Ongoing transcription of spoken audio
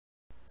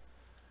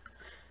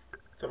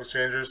What's up,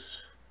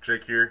 Exchangers?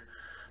 Jake here,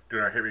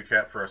 doing our hit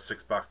recap for our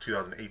 6-box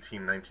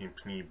 2018-19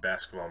 Panini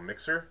Basketball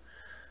Mixer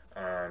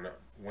on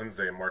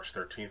Wednesday, March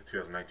 13th,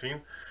 2019.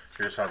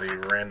 Here's how the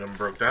random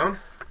broke down.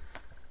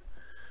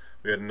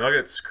 We had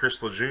Nuggets,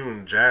 Chris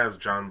Lejeune, Jazz,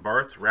 John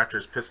Barth,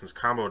 Raptors, Pistons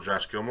combo,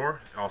 Josh Gilmore,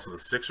 also the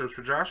Sixers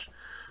for Josh,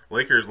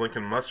 Lakers,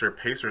 Lincoln Musser,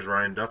 Pacers,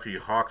 Ryan Duffy,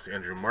 Hawks,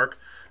 Andrew Mark,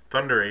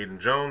 Thunder, Aiden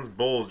Jones,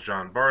 Bulls,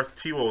 John Barth,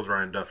 T-Wolves,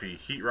 Ryan Duffy,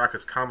 Heat,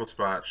 Rockets combo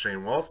spot,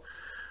 Shane Walls,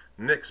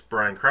 Knicks,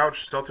 Brian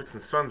Crouch, Celtics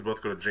and Suns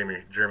both go to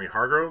Jeremy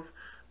Hargrove,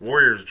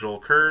 Warriors, Joel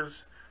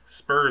Kurz,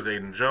 Spurs,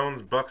 Aiden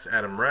Jones, Bucks,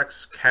 Adam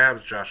Rex,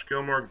 Cavs, Josh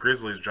Gilmore,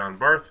 Grizzlies, John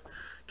Barth,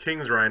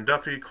 Kings, Ryan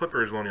Duffy,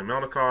 Clippers, Lonia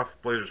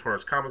Melnikoff, Blazers,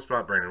 Hornets combo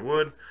spot, Brandon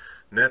Wood,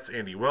 Nets,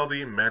 Andy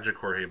Weldy, Magic,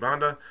 Jorge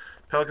Banda,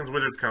 Pelicans,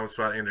 Wizards combo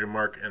spot, Andrew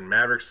Mark, and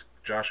Mavericks,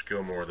 Josh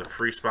Gilmore. The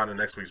free spot in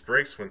next week's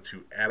breaks went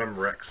to Adam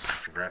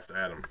Rex. Congrats to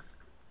Adam.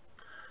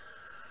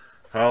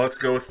 Let's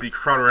go with the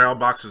Crown Royale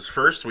boxes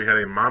first. We had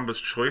a Mamba's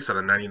Choice out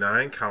of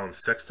 99, Colin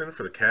Sexton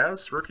for the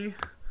Cavs, rookie.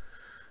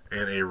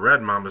 And a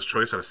red Mamba's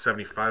Choice out of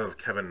 75 of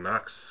Kevin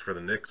Knox for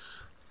the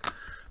Knicks.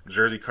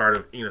 Jersey card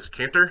of Enes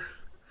Kanter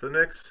for the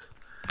Knicks.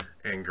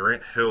 And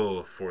Grant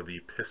Hill for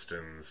the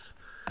Pistons.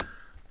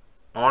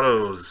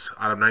 Autos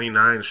out of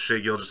 99, Shai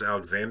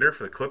Gilgeous-Alexander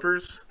for the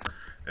Clippers.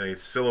 And a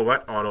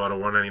silhouette auto out of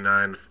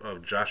 199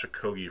 of Josh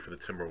Okogie for the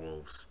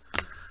Timberwolves.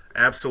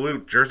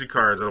 Absolute jersey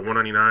cards out of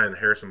 199,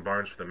 Harrison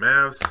Barnes for the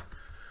Mavs.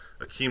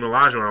 Akeem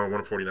Olajuwon out of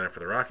 149 for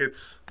the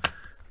Rockets.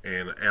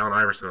 And Allen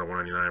Iverson out of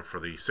 199 for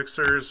the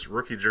Sixers.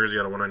 Rookie jersey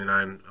out of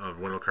 199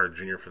 of Wendell Carter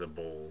Jr. for the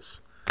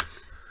Bulls.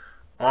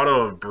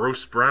 Auto of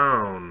Bruce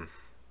Brown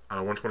out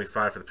of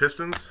 125 for the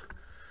Pistons.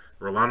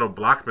 Rolando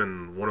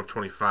Blackman, 1 of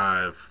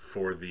 25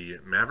 for the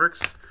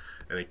Mavericks.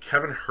 And a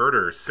Kevin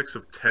Huerter, 6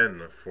 of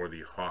 10 for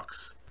the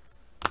Hawks.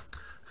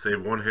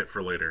 Save one hit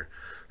for later.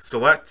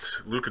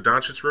 Select Luka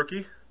Doncic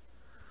rookie.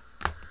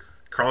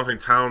 Karl-Anthony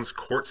Towns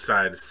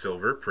courtside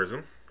silver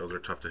prism. Those are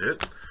tough to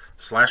hit.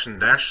 Slash and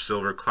dash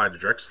silver Clyde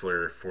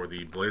Drexler for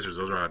the Blazers.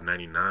 Those are out of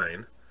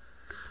 99.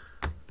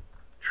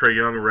 Trae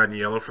Young red and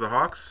yellow for the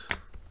Hawks.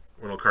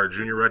 Wendell Carter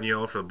Jr. red and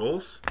yellow for the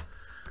Bulls.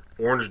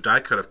 Orange die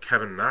cut of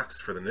Kevin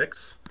Knox for the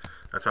Knicks.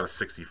 That's out of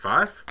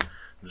 65.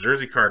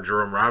 Jersey card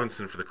Jerome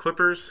Robinson for the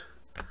Clippers.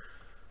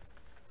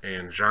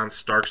 And John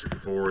Starks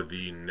for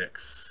the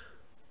Knicks.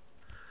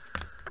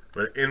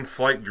 But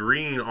in-flight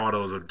green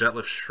autos of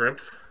Detlef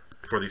Schrempf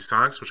for the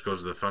Sonics, which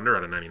goes to the Thunder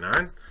out of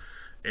 99.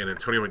 And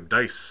Antonio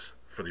McDyess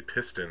for the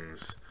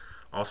Pistons,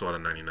 also out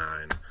of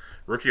 99.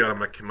 Rookie out of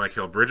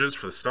Mikal Bridges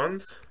for the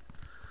Suns,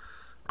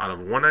 out of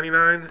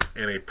 199.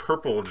 And a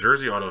purple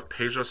jersey auto of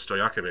Peja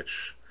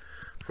Stojakovic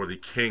for the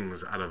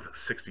Kings out of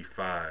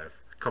 65.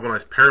 A couple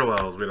nice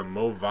parallels. We had a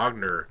Mo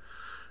Wagner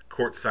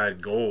courtside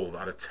gold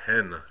out of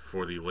 10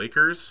 for the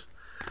Lakers.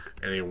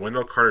 And a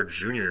Wendell Carter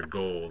Jr.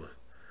 gold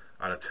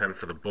out of 10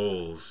 for the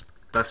Bulls.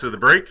 Best of the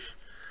break.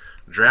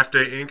 Draft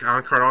Day Inc.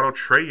 on-card auto,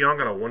 Trae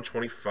Young out of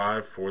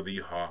 125 for the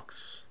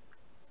Hawks.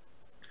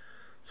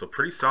 So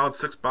pretty solid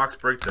 6-box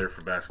break there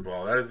for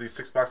basketball. That is the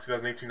 6-box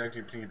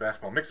 2018-19 Panini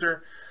Basketball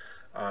Mixer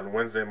on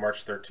Wednesday,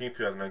 March 13th,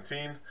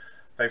 2019.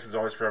 Thanks as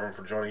always for everyone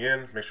for joining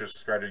in. Make sure to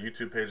subscribe to the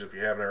YouTube page if you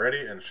haven't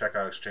already, and check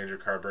out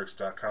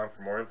exchangercardbreaks.com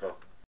for more info.